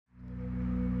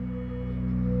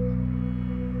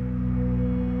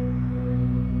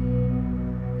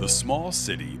The small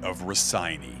city of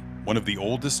Raseiniai, one of the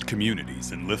oldest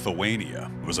communities in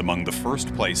Lithuania, was among the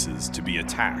first places to be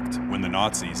attacked when the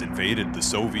Nazis invaded the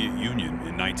Soviet Union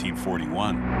in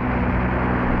 1941.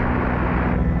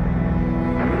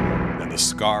 And the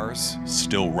scars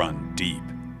still run deep.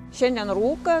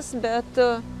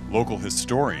 Local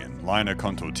historian Lina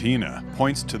Kontotina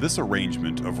points to this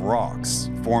arrangement of rocks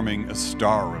forming a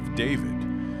Star of David.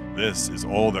 This is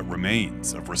all that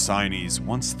remains of Raseiniai's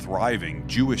once thriving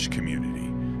Jewish community,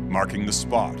 marking the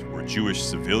spot where Jewish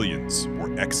civilians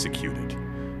were executed.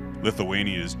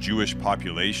 Lithuania's Jewish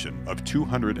population of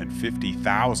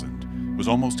 250,000 was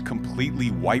almost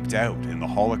completely wiped out in the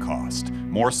Holocaust,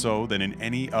 more so than in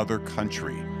any other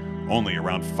country. Only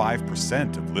around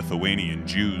 5% of Lithuanian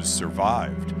Jews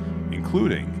survived,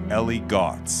 including Eli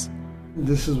Gotts.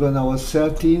 This is when I was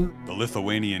 13. The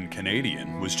Lithuanian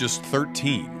Canadian was just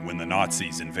 13 when the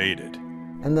Nazis invaded.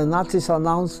 And the Nazis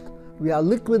announced, we are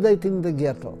liquidating the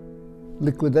ghetto.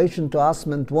 Liquidation to us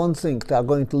meant one thing, they are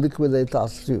going to liquidate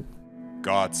us too.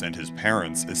 Gotts and his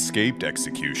parents escaped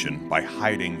execution by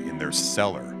hiding in their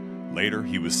cellar. Later,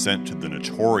 he was sent to the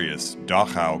notorious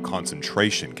Dachau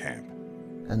concentration camp.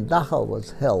 And Dachau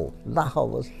was hell. Dachau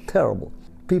was terrible.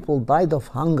 People died of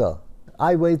hunger.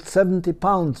 I weighed 70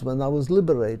 pounds when I was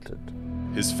liberated.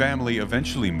 His family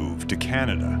eventually moved to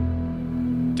Canada.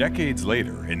 Decades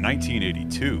later, in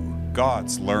 1982,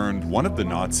 Gotts learned one of the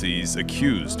Nazis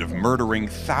accused of murdering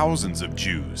thousands of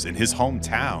Jews in his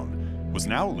hometown was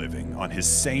now living on his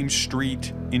same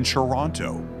street in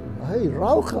Toronto. Hey,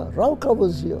 Rauka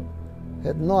was here.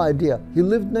 Had no idea. He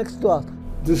lived next to us.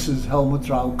 This is Helmut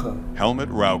Rauka. Helmut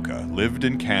Rauka lived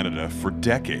in Canada for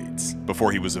decades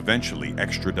before he was eventually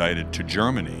extradited to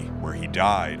Germany, where he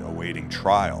died awaiting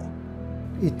trial.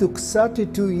 It took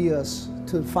 32 years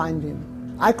to find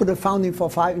him. I could have found him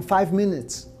for five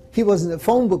minutes. He was in a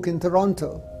phone book in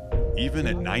Toronto. Even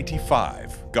at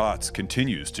 95, Gotts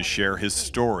continues to share his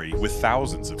story with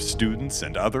thousands of students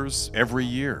and others every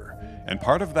year. And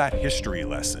part of that history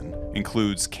lesson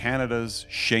includes Canada's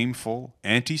shameful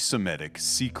anti-Semitic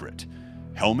secret.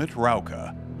 Helmut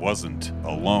Rauka wasn't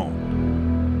alone.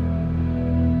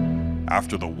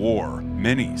 After the war,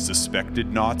 many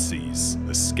suspected Nazis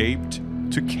escaped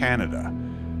to Canada.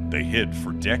 They hid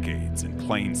for decades in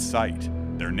plain sight,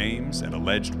 their names and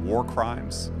alleged war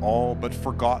crimes all but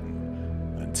forgotten.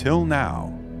 Until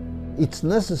now. It's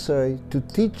necessary to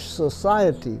teach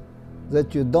society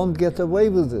that you don't get away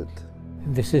with it.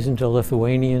 This isn't a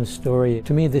Lithuanian story.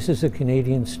 To me, this is a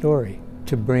Canadian story.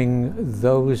 To bring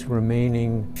those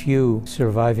remaining few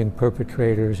surviving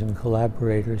perpetrators and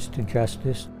collaborators to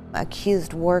justice.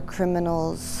 Accused war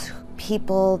criminals,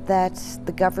 people that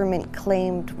the government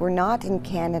claimed were not in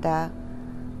Canada,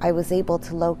 I was able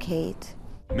to locate.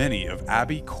 Many of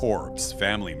Abby Korb's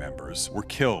family members were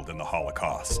killed in the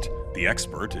Holocaust. The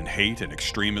expert in hate and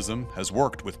extremism has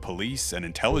worked with police and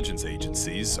intelligence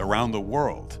agencies around the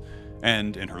world.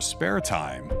 And in her spare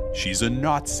time, she's a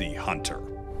Nazi hunter.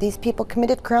 These people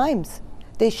committed crimes.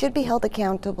 They should be held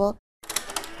accountable.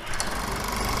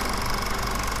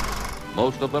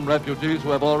 Most of them refugees who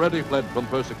have already fled from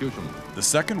persecution. The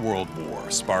Second World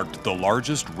War sparked the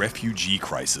largest refugee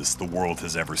crisis the world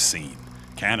has ever seen.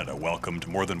 Canada welcomed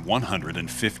more than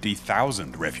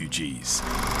 150,000 refugees.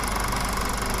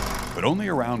 But only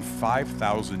around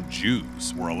 5,000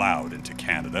 Jews were allowed into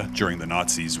Canada during the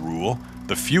Nazis' rule,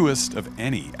 the fewest of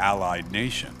any Allied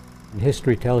nation.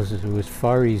 History tells us it was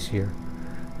far easier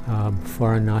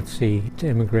for a Nazi to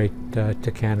immigrate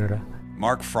to Canada.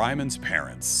 Mark Fryman's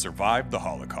parents survived the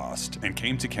Holocaust and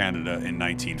came to Canada in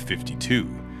 1952.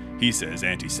 He says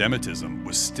anti-Semitism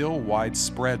was still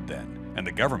widespread then, and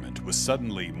the government was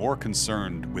suddenly more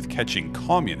concerned with catching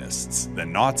communists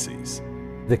than Nazis.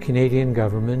 The Canadian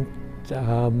government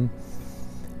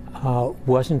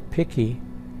wasn't picky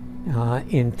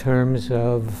in terms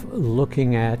of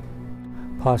looking at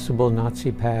possible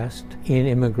Nazi past in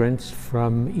immigrants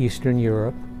from Eastern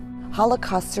Europe.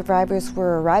 Holocaust survivors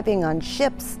were arriving on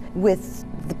ships with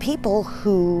the people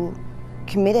who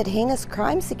committed heinous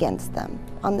crimes against them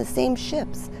on the same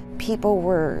ships. People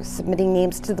were submitting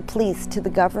names to the police, to the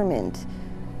government,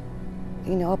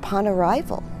 upon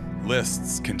arrival.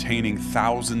 Lists containing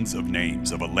thousands of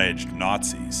names of alleged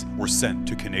Nazis were sent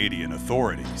to Canadian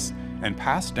authorities and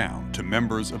passed down to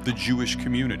members of the Jewish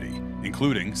community,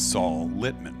 including Saul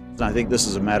Littman. I think this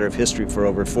is a matter of history for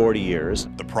over 40 years.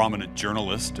 The prominent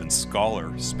journalist and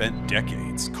scholar spent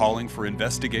decades calling for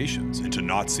investigations into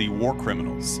Nazi war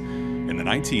criminals. In the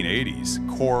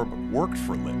 1980s, Korb worked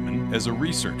for Littman as a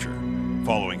researcher.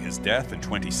 Following his death in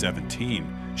 2017,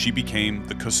 she became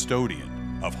the custodian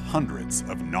of hundreds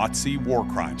of Nazi war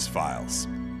crimes files.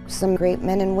 Some great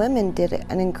men and women did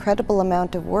an incredible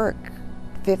amount of work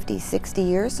 50, 60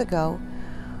 years ago,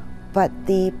 but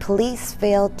the police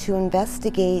failed to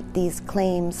investigate these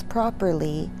claims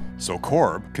properly. So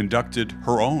Korb conducted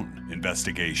her own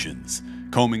investigations,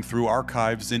 combing through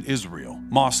archives in Israel,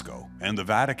 Moscow, and the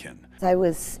Vatican. I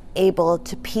was able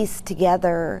to piece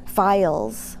together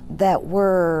files that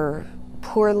were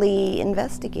poorly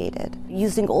investigated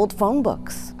using old phone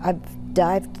books. I've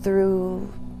dived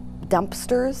through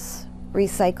dumpsters,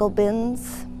 recycle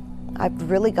bins. I've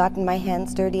really gotten my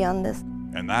hands dirty on this.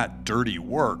 And that dirty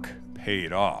work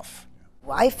paid off.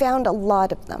 I found a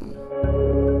lot of them.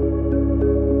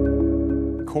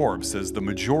 Korb says the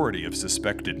majority of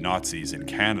suspected Nazis in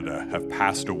Canada have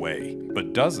passed away,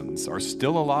 but dozens are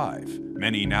still alive,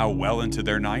 many now well into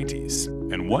their 90s.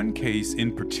 And one case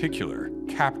in particular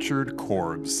captured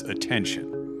Korb's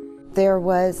attention. There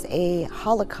was a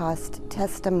Holocaust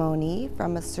testimony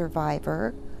from a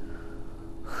survivor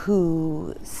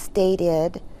who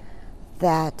stated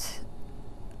that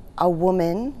a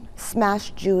woman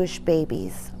smashed Jewish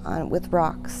babies with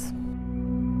rocks.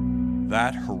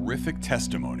 That horrific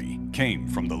testimony came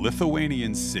from the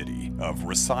Lithuanian city of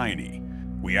Raseiniai.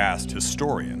 We asked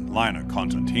historian Lina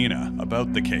Konstantina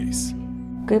about the case.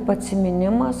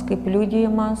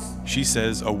 She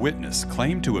says a witness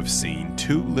claimed to have seen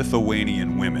 2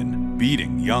 Lithuanian women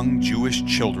beating young Jewish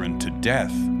children to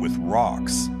death with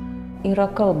rocks.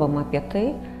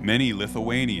 Many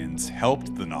Lithuanians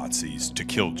helped the Nazis to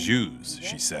kill Jews,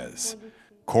 she says.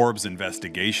 Korb's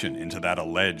investigation into that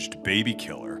alleged baby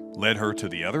killer led her to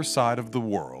the other side of the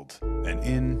world and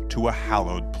into a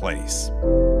hallowed place.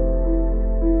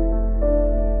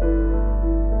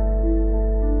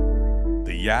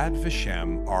 The Yad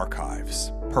Vashem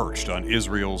Archives, perched on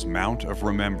Israel's Mount of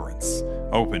Remembrance.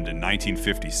 Opened in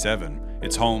 1957,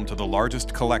 it's home to the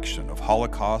largest collection of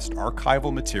Holocaust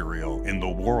archival material in the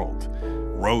world.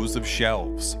 Rows of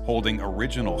shelves holding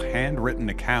original handwritten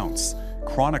accounts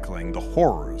chronicling the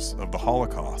horrors of the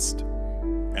Holocaust.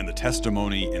 And the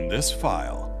testimony in this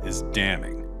file is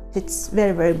damning. It's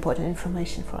very, very important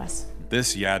information for us.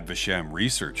 This Yad Vashem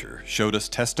researcher showed us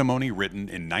testimony written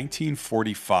in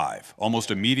 1945,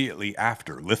 almost immediately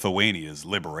after Lithuania's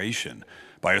liberation,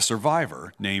 by a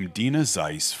survivor named Dina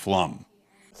Zeiss Flum.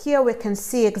 Here we can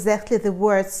see exactly the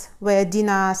words where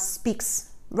Dina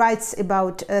writes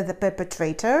about the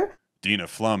perpetrator. Dina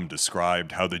Flum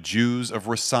described how the Jews of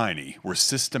Raseiniai were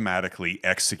systematically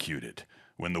executed.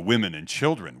 When the women and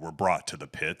children were brought to the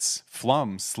pits,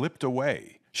 Flum slipped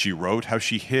away. She wrote how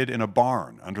she hid in a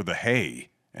barn under the hay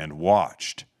and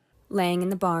watched. Laying in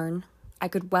the barn, I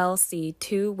could well see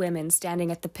 2 women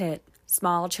standing at the pit,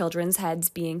 small children's heads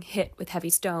being hit with heavy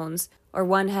stones, or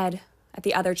one head at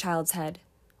the other child's head.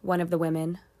 One of the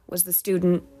women was the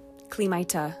student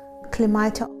Klimaita.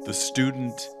 The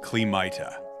student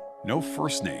Klimaita. No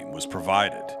first name was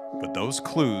provided, but those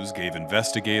clues gave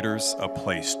investigators a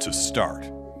place to start.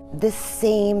 This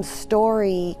same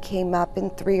story came up in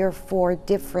 3 or 4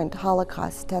 different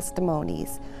Holocaust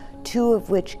testimonies, 2 of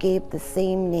which gave the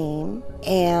same name,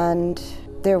 and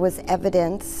there was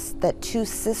evidence that 2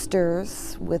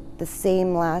 sisters with the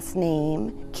same last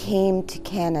name came to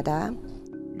Canada.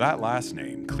 That last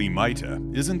name,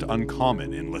 Klimaita, isn't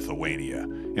uncommon in Lithuania.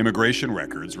 Immigration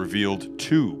records revealed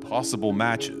 2 possible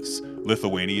matches,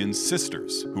 Lithuanian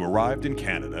sisters who arrived in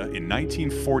Canada in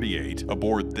 1948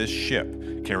 aboard this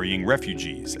ship, carrying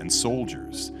refugees and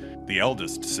soldiers. The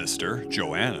eldest sister,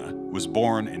 Joanna, was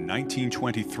born in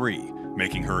 1923,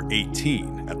 making her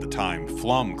 18 at the time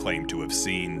Flum claimed to have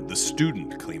seen the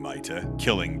student Klimaita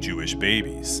killing Jewish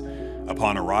babies.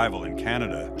 Upon arrival in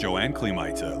Canada, Joanne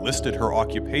Klimaita listed her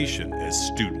occupation as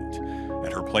student,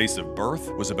 and her place of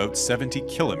birth was about 70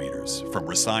 kilometers from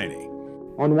Raseiniai.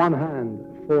 On one hand,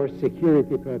 for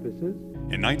security purposes.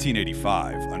 In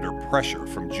 1985, under pressure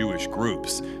from Jewish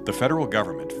groups, the federal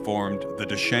government formed the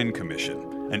Deschênes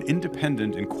Commission, an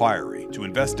independent inquiry to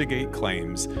investigate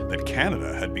claims that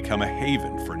Canada had become a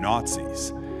haven for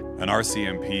Nazis. An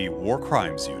RCMP War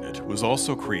Crimes Unit was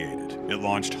also created. It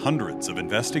launched hundreds of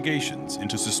investigations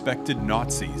into suspected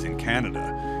Nazis in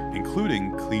Canada,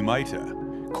 including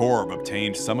Klimaita. Korb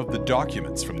obtained some of the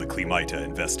documents from the Klimaita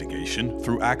investigation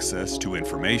through access to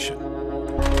information.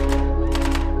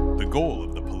 The goal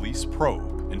of the police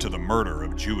probe into the murder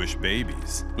of Jewish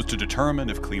babies was to determine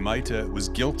if Klimaita was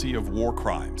guilty of war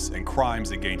crimes and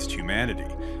crimes against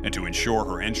humanity, and to ensure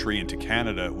her entry into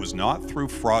Canada was not through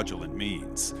fraudulent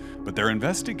means. But their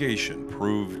investigation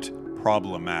proved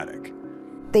problematic.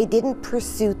 They didn't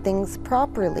pursue things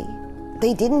properly.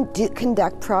 They didn't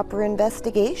conduct proper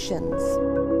investigations.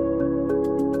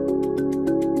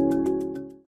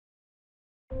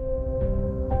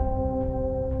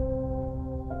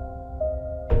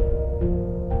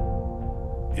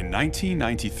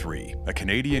 1993, a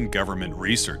Canadian government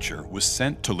researcher was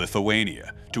sent to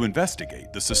Lithuania to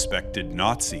investigate the suspected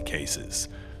Nazi cases.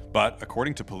 But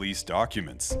according to police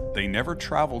documents, they never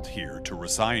traveled here to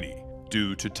Raseiniai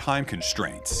due to time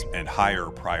constraints and higher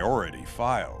priority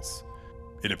files.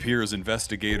 It appears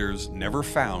investigators never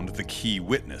found the key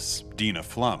witness, Dina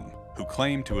Flum, who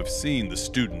claimed to have seen the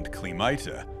student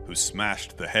Klimaita who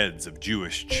smashed the heads of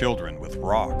Jewish children with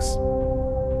rocks.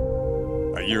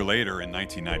 A year later, in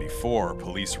 1994,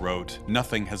 police wrote,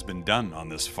 "Nothing has been done on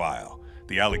this file.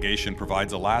 The allegation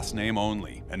provides a last name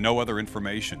only and no other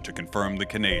information to confirm the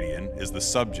Canadian is the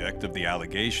subject of the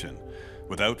allegation.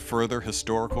 Without further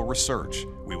historical research,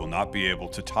 we will not be able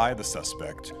to tie the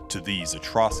suspect to these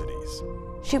atrocities."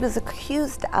 She was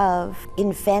accused of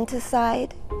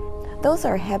infanticide. Those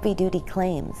are heavy-duty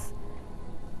claims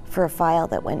for a file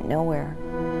that went nowhere.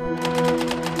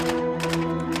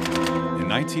 In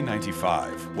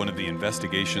 1995, one of the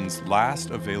investigation's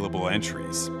last available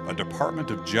entries, a Department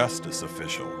of Justice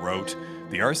official wrote,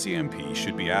 "The RCMP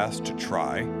should be asked to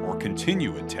try or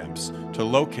continue attempts to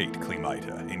locate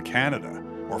Klimaita in Canada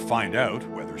or find out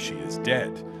whether she is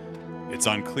dead." It's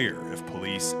unclear if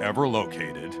police ever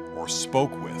located or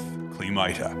spoke with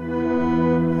Klimaita.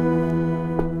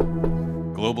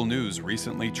 Global News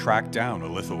recently tracked down a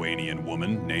Lithuanian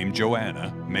woman named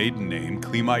Joanna, maiden name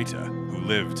Klimaita, who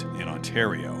lived in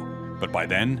Ontario. But by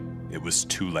then, it was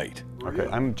too late. Okay,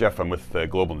 I'm Jeff, I'm with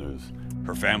Global News.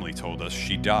 Her family told us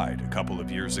she died a couple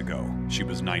of years ago. She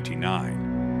was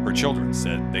 99. Her children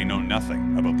said they know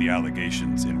nothing about the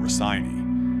allegations in Raseiniai.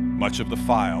 Much of the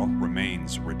file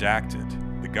remains redacted,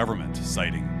 the government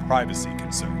citing privacy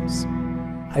concerns.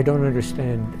 I don't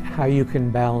understand how you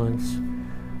can balance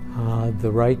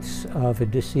the rights of a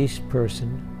deceased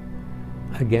person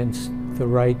against the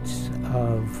rights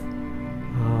of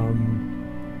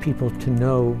people to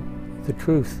know the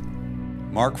truth.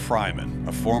 Mark Fryman,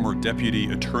 a former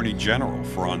Deputy Attorney General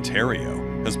for Ontario,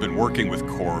 has been working with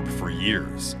CORB for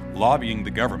years, lobbying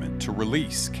the government to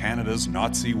release Canada's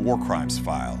Nazi war crimes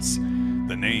files.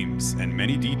 The names and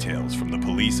many details from the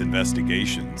police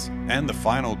investigations and the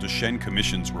final Duchesne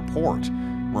Commission's report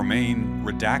remain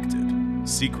redacted,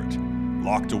 secret,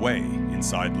 locked away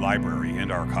inside Library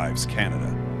and Archives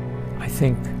Canada. I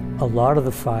think a lot of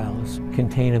the files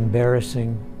contain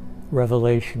embarrassing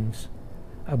revelations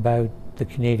about the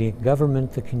Canadian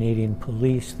government, the Canadian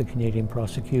police, the Canadian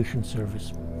prosecution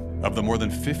service. Of the more than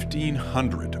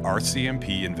 1,500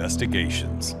 RCMP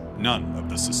investigations, none of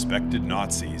the suspected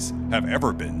Nazis have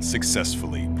ever been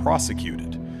successfully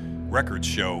prosecuted. Records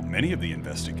show many of the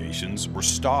investigations were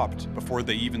stopped before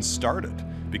they even started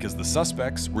because the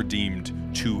suspects were deemed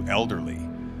too elderly.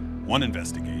 One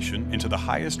investigation into the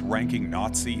highest-ranking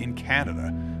Nazi in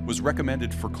Canada was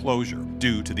recommended for closure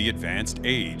due to the advanced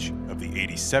age of the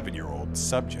 87-year-old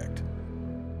subject.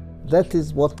 That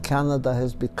is what Canada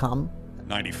has become.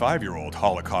 95-year-old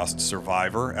Holocaust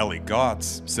survivor Ellie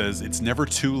Gotts says it's never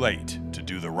too late to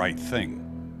do the right thing.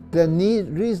 The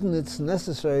reason it's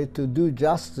necessary to do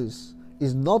justice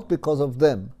is not because of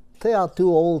them. They are too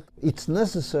old. It's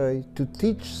necessary to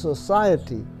teach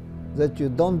society that you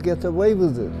don't get away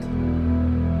with it.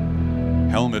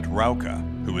 Helmut Rauka,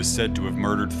 who is said to have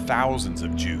murdered thousands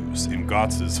of Jews in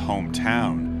Gotts's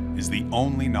hometown, is the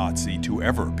only Nazi to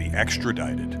ever be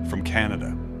extradited from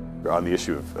Canada. On the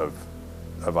issue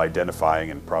of identifying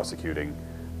and prosecuting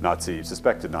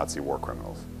suspected Nazi war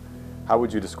criminals, how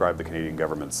would you describe the Canadian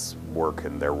government's work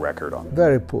and their record on it?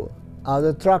 Very poor.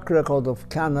 The track record of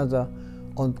Canada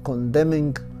on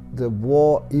condemning the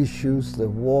war issues, the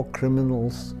war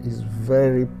criminals, is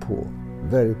very poor,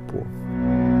 very poor.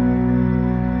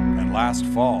 And last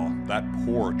fall, that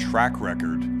poor track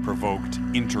record provoked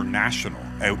international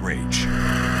outrage.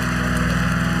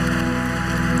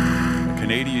 A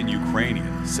Canadian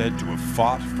Ukrainian said to have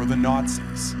fought for the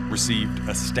Nazis received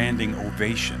a standing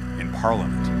ovation in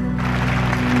Parliament.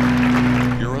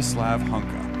 Yaroslav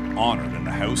Hunka, honored in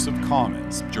the House of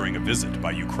Commons during a visit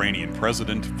by Ukrainian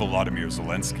President Volodymyr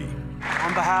Zelensky.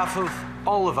 On behalf of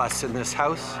all of us in this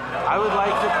House, I would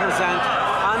like to present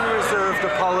unreserved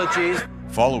apologies.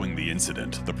 Following the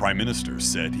incident, the Prime Minister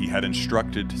said he had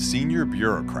instructed senior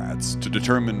bureaucrats to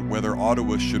determine whether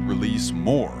Ottawa should release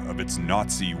more of its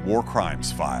Nazi war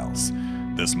crimes files.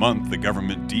 This month, the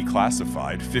government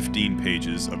declassified 15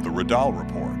 pages of the Radal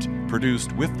report,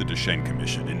 produced with the Duchesne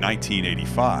Commission in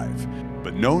 1985.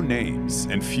 But no names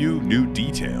and few new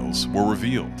details were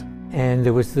revealed. And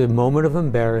there was the moment of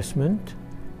embarrassment.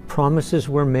 Promises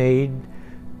were made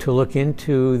to look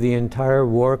into the entire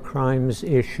war crimes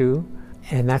issue,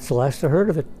 and that's the last I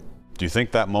heard of it. Do you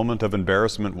think that moment of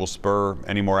embarrassment will spur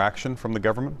any more action from the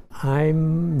government?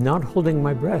 I'm not holding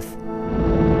my breath.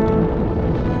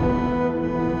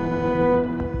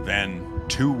 Then,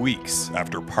 2 weeks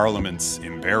after Parliament's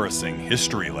embarrassing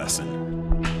history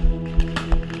lesson,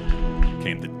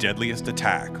 came the deadliest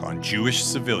attack on Jewish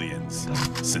civilians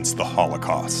since the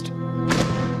Holocaust.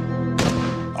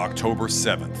 October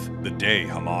 7th, the day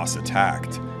Hamas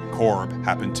attacked, Korb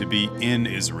happened to be in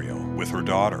Israel with her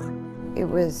daughter. It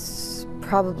was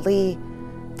probably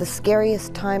the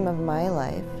scariest time of my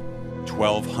life.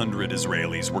 1,200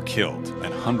 Israelis were killed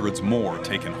and hundreds more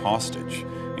taken hostage,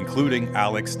 including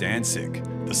Alex Danzig,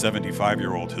 the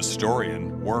 75-year-old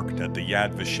historian worked at the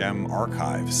Yad Vashem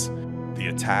archives. The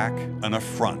attack, an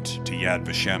affront to Yad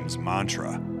Vashem's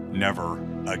mantra, never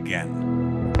again.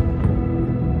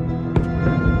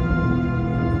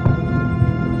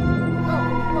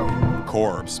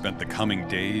 Korb spent the coming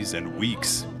days and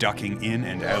weeks ducking in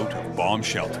and out of bomb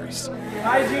shelters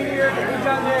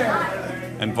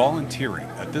and volunteering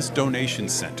at this donation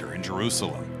center in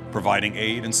Jerusalem, providing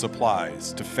aid and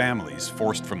supplies to families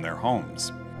forced from their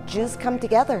homes. Jews come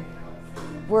together.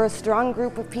 We're a strong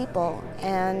group of people,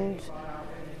 and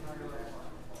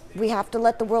we have to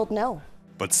let the world know.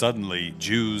 But suddenly,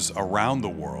 Jews around the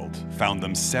world found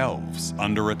themselves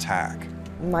under attack.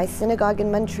 My synagogue in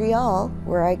Montreal,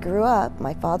 where I grew up,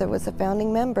 my father was a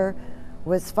founding member,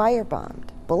 was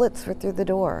firebombed. Bullets were through the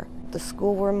door. The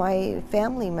school where my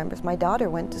family members, my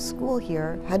daughter went to school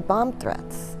here, had bomb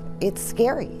threats. It's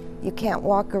scary. You can't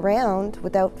walk around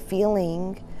without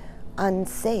feeling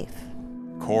unsafe.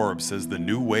 Korb says the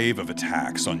new wave of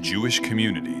attacks on Jewish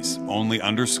communities only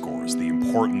underscores the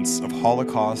importance of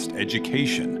Holocaust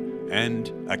education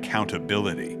and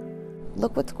accountability.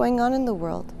 Look what's going on in the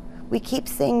world. We keep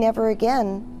saying never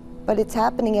again, but it's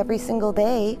happening every single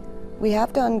day. We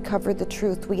have to uncover the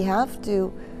truth. We have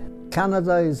to.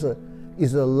 Canada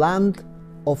is a land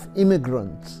of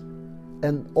immigrants,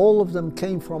 and all of them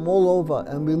came from all over,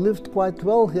 and we lived quite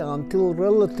well here until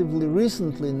relatively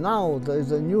recently. Now there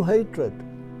is a new hatred,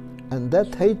 and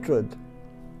that hatred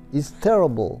is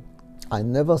terrible. I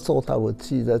never thought I would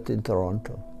see that in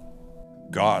Toronto.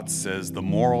 God says the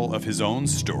moral of his own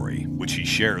story, which he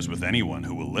shares with anyone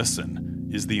who will listen,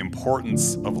 is the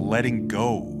importance of letting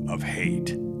go of hate.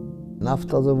 And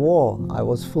after the war, I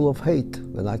was full of hate.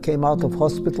 When I came out of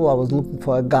hospital, I was looking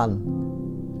for a gun.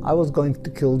 I was going to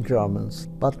kill Germans.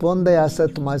 But one day I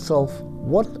said to myself,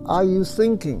 what are you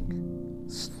thinking?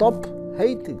 Stop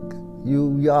hating.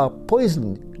 You are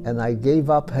poison. And I gave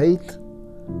up hate.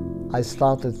 I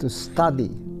started to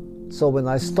study. So when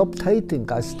I stopped hating,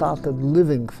 I started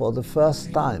living for the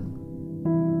first time.